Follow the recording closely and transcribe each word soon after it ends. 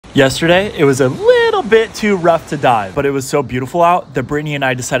Yesterday, it was a little bit too rough to dive, but it was so beautiful out that Brittany and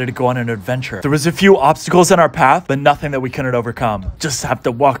I decided to go on an adventure. There was a few obstacles in our path, but nothing that we couldn't overcome. Just have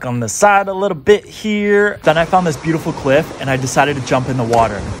to walk on the side a little bit here. Then I found this beautiful cliff and I decided to jump in the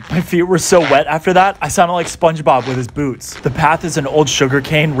water. My feet were so wet after that, I sounded like SpongeBob with his boots. The path is an old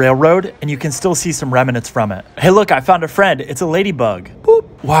sugarcane railroad and you can still see some remnants from it. Hey look, I found a friend. It's a ladybug. Boop.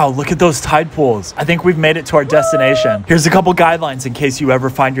 Wow, look at those tide pools. I think we've made it to our destination. Here's a couple guidelines in case you ever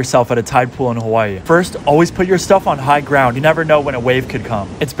find yourself at a tide pool in Hawaii. First, always put your stuff on high ground. You never know when a wave could come.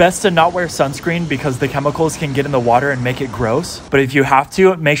 It's best to not wear sunscreen because the chemicals can get in the water and make it gross. But if you have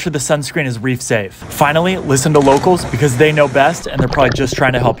to, make sure the sunscreen is reef safe. Finally, listen to locals because they know best and they're probably just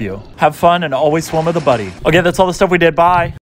trying to help you. Have fun and always swim with a buddy. Okay, that's all the stuff we did. Bye.